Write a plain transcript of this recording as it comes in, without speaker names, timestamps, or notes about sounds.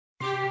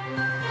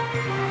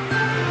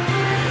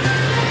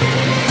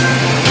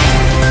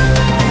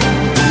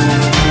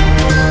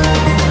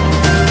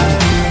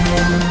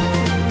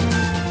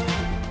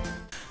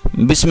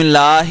بسم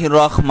اللہ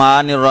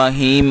الرحمن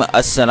الرحیم۔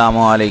 السلام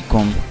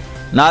علیکم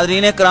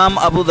ناظرین کرام،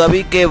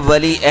 ابوظہبی کے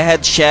ولی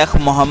عہد شیخ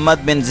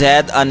محمد بن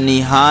زید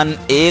النہان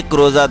ایک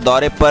روزہ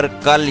دورے پر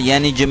کل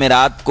یعنی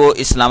جمعرات کو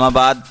اسلام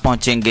آباد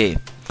پہنچیں گے۔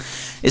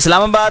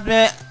 اسلام آباد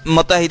میں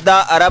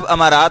متحدہ عرب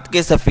امارات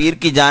کے سفیر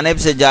کی جانب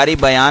سے جاری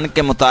بیان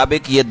کے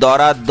مطابق یہ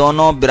دورہ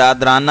دونوں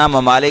برادرانہ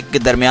ممالک کے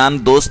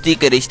درمیان دوستی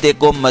کے رشتے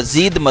کو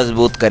مزید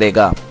مضبوط کرے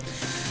گا۔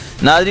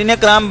 ناظرین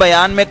کرام،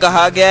 بیان میں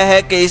کہا گیا ہے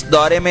کہ اس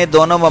دورے میں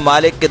دونوں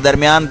ممالک کے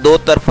درمیان دو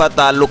طرفہ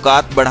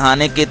تعلقات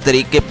بڑھانے کے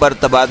طریقے پر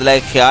تبادلہ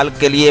خیال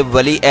کے لیے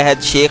ولی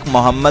عہد شیخ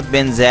محمد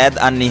بن زید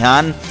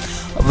النہان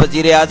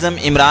وزیر اعظم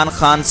عمران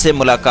خان سے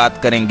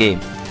ملاقات کریں گے۔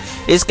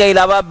 اس کے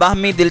علاوہ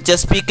باہمی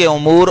دلچسپی کے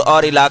امور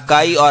اور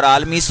علاقائی اور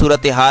عالمی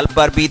صورتحال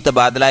پر بھی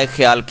تبادلہ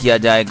خیال کیا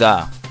جائے گا۔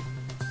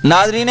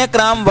 ناظرین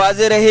کرام،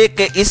 واضح رہے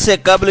کہ اس سے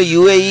قبل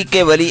U.A.E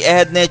کے ولی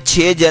عہد نے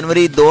 6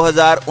 جنوری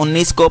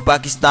 2019 کو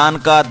پاکستان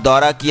کا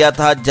دورہ کیا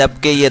تھا،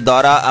 جبکہ یہ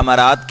دورہ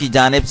امارات کی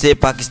جانب سے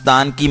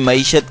پاکستان کی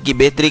معیشت کی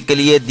بہتری کے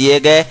لیے دیے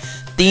گئے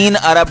 $3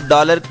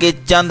 ارب کے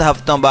چند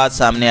ہفتوں بعد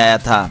سامنے آیا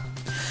تھا۔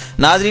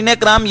 ناظرین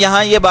کرام،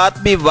 یہاں یہ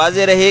بات بھی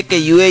واضح رہے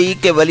کہ U.A.E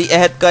کے ولی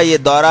عہد کا یہ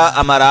دورہ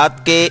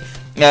امارات کے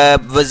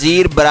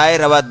وزیر برائے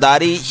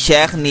رواداری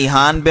شیخ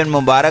نہان بن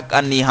مبارک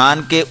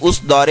النہان کے اس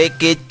دورے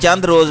کے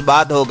چند روز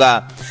بعد ہوگا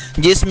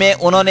جس میں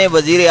انہوں نے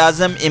وزیر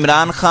اعظم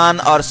عمران خان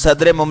اور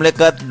صدر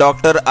مملکت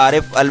ڈاکٹر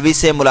عارف علوی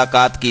سے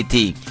ملاقات کی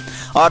تھی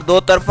اور دو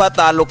طرفہ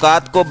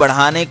تعلقات کو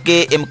بڑھانے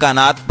کے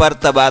امکانات پر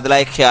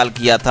تبادلہ خیال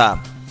کیا تھا۔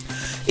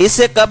 اس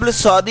سے قبل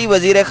سعودی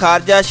وزیر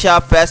خارجہ شاہ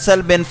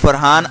فیصل بن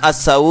فرحان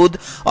السعود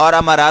اور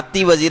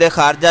اماراتی وزیر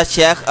خارجہ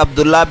شیخ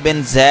عبداللہ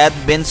بن زید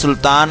بن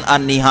سلطان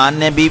النہان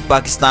نے بھی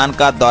پاکستان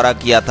کا دورہ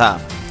کیا تھا۔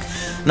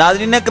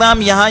 ناظرین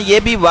کرام، یہاں یہ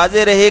بھی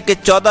واضح رہے کہ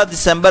 14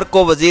 دسمبر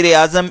کو وزیر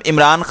اعظم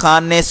عمران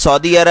خان نے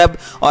سعودی عرب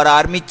اور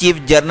army chief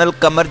general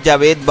Qamar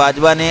Javed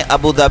Bajwa نے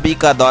ابوظہبی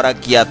کا دورہ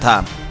کیا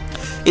تھا۔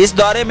 اس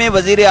دورے میں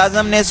وزیر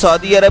اعظم نے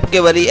سعودی عرب کے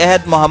ولی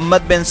عہد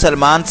محمد بن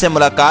سلمان سے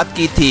ملاقات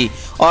کی تھی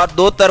اور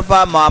دو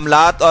طرفہ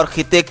معاملات اور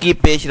خطے کی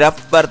پیش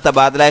رفت پر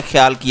تبادلہ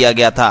خیال کیا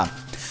گیا تھا،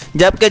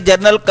 جبکہ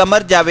جنرل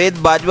قمر جاوید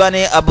باجوہ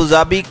نے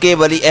ابوظہبی کے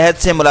ولی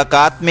عہد سے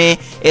ملاقات میں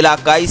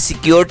علاقائی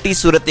سیکیورٹی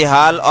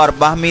صورتحال اور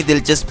باہمی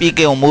دلچسپی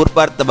کے امور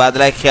پر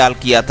تبادلہ خیال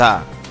کیا تھا۔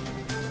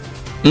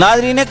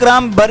 ناظرین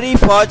کرام، بری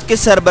فوج کے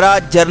سربراہ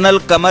جنرل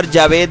قمر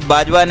جاوید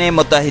باجوہ نے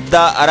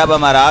متحدہ عرب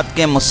امارات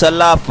کے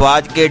مسلح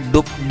افواج کے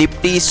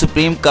ڈپٹی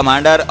سپریم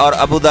کمانڈر اور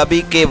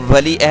ابوظہبی کے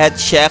ولی عہد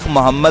شیخ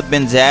محمد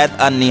بن زید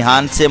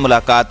النہان سے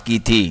ملاقات کی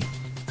تھی۔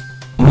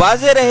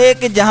 واضح رہے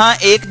کہ جہاں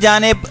ایک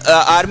جانب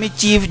army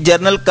chief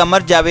general Qamar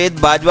Javed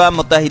Bajwa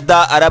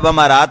متحدہ عرب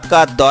امارات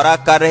کا دورہ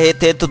کر رہے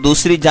تھے تو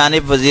دوسری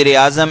جانب وزیر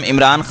اعظم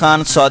عمران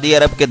خان سعودی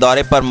عرب کے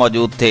دورے پر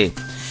موجود تھے۔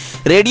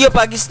 ریڈیو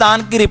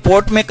پاکستان کی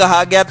رپورٹ میں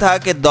کہا گیا تھا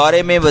کہ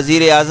دورے میں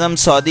وزیر اعظم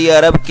سعودی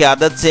عرب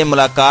قیادت سے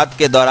ملاقات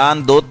کے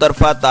دوران دو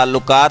طرفہ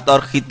تعلقات اور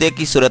خطے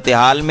کی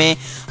صورتحال میں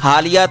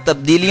حالیہ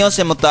تبدیلیوں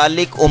سے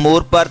متعلق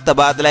امور پر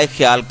تبادلہ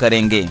خیال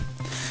کریں گے،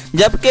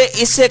 جبکہ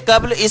اس سے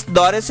قبل اس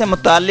دورے سے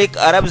متعلق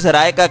عرب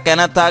ذرائع کا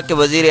کہنا تھا کہ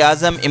وزیر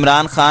اعظم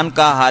عمران خان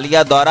کا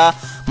حالیہ دورہ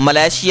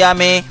ملائیشیا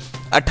میں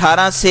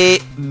 18 سے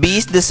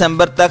 20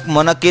 دسمبر تک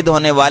منعقد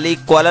ہونے والی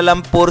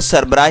کوالالمپور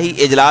سربراہی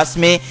اجلاس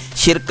میں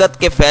شرکت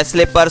کے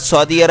فیصلے پر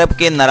سعودی عرب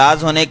کے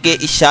ناراض ہونے کے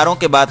اشاروں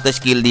کے بعد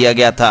تشکیل دیا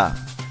گیا تھا۔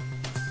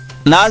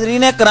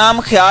 ناظرین کرام،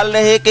 خیال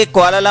رہے کہ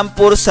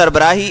کوالالمپور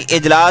سربراہی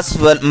اجلاس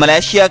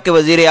ملائیشیا کے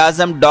وزیر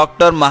اعظم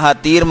ڈاکٹر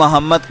مہاتیر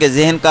محمد کے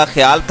ذہن کا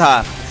خیال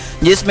تھا،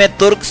 جس میں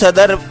ترک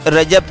صدر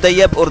رجب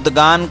طیب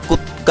اردگان،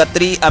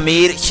 قطری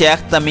امیر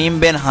شیخ تمیم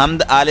بن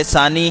حمد آل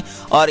ثانی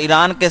اور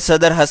ایران کے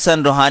صدر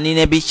حسن روحانی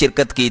نے بھی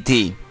شرکت کی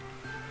تھی۔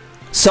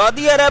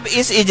 سعودی عرب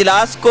اس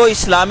اجلاس کو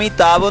اسلامی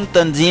تعاون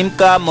تنظیم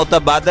کا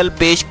متبادل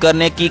پیش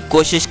کرنے کی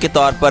کوشش کے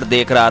طور پر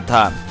دیکھ رہا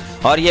تھا،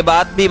 اور یہ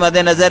بات بھی مد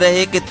نظر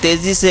رہے کہ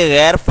تیزی سے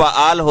غیر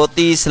فعال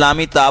ہوتی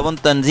اسلامی تعاون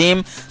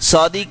تنظیم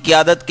سعودی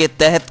قیادت کے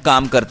تحت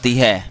کام کرتی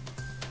ہے۔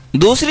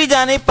 دوسری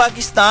جانب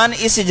پاکستان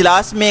اس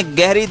اجلاس میں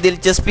گہری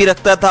دلچسپی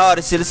رکھتا تھا اور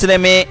اس سلسلے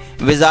میں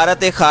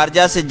وزارت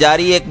خارجہ سے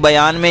جاری ایک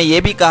بیان میں یہ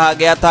بھی کہا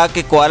گیا تھا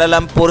کہ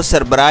کوالالمپور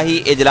سربراہی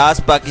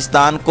اجلاس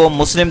پاکستان کو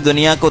مسلم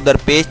دنیا کو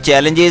درپیش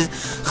چیلنجز،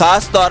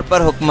 خاص طور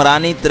پر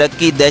حکمرانی،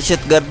 ترقی،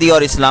 دہشت گردی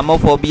اور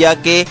اسلاموفوبیا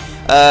کے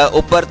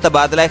اوپر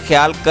تبادلہ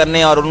خیال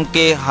کرنے اور ان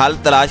کے حل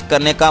تلاش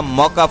کرنے کا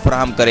موقع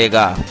فراہم کرے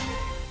گا۔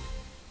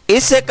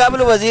 اس سے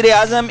قبل وزیر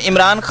اعظم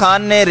عمران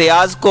خان نے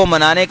ریاض کو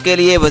منانے کے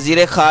لیے وزیر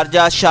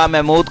خارجہ شاہ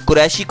محمود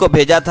قریشی کو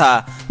بھیجا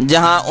تھا،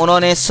 جہاں انہوں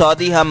نے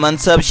سعودی ہم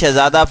منصب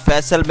شہزادہ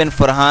فیصل بن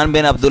فرحان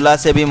بن عبداللہ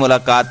سے بھی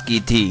ملاقات کی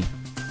تھی۔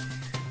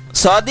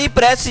 سعودی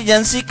پریس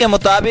ایجنسی کے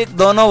مطابق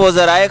دونوں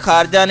وزرائے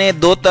خارجہ نے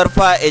دو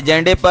طرفہ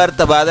ایجنڈے پر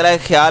تبادلہ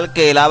خیال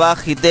کے علاوہ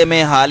خطے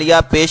میں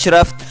حالیہ پیش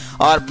رفت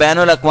اور بین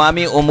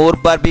الاقوامی امور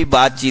پر بھی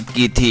بات چیت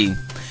کی تھی۔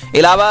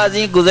 علاوہ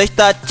ازیں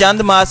گزشتہ چند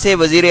ماہ سے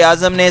وزیر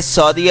اعظم نے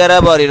سعودی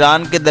عرب اور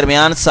ایران کے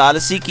درمیان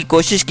ثالثی کی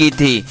کوشش کی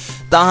تھی،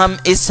 تاہم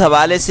اس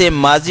حوالے سے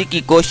ماضی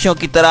کی کوششوں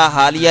کی طرح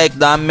حالیہ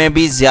اقدام میں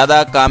بھی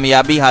زیادہ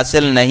کامیابی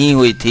حاصل نہیں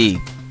ہوئی تھی۔